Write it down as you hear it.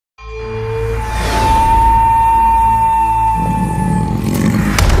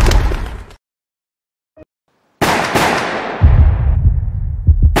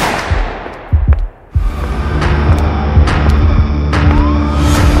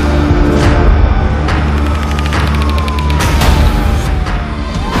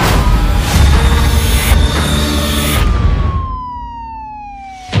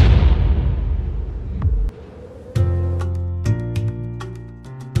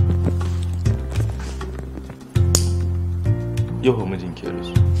Yau ba mijin ke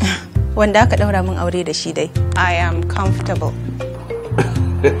rasu. Wanda aka daura min aure da shi dai. I am comfortable.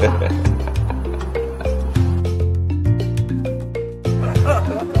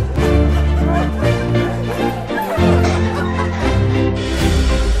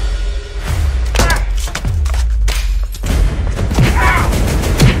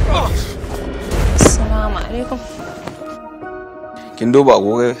 Kin duba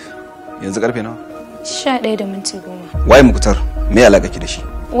agogo yanzu karfe nawa? 11:10. Waye Muktar? Me alaka ki da shi?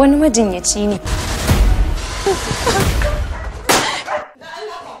 Wani majinyaci ne.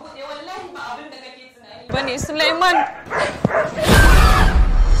 Bane Sulaiman.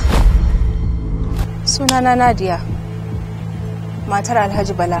 Sunana Nadia. Matar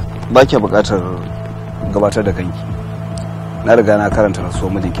Alhaji Bala. Ba ki buƙatar gabatar da kanki. Na riga na karanta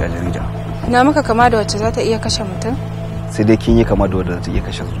rasuwar mijinki a jarida. Na maka kama da wacce za ta iya kashe mutum? Sai dai kin yi kama da wadda ta iya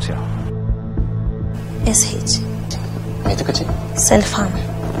kashe zuciya. SH. Me kika ce? Self-harm.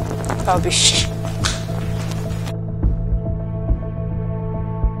 Rubbish.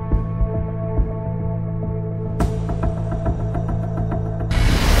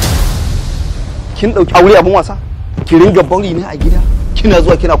 Kin dauki aure abin wasa? Ki ringa bauri ne a gida? Kina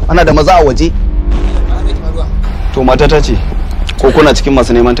zuwa kina kwana da maza a waje? To matata ce ko kuna cikin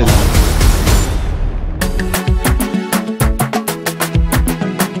masu neman ta ne?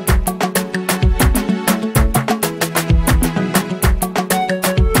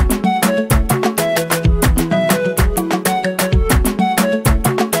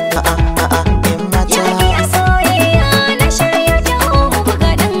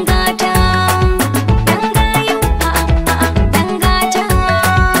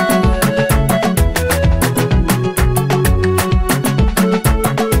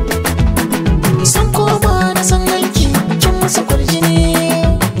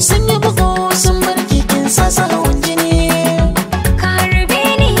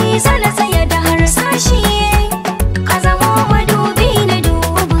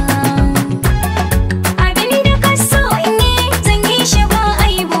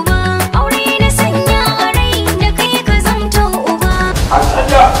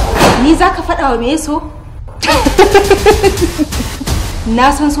 Me so?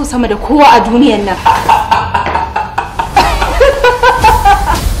 Na san so sama da kowa a duniyar nan.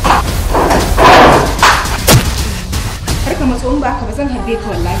 Karka matso in ba ka ba zan harbe ka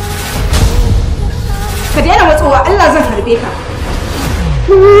wallahi. Ka daina matsowa Allah zan harbe ka.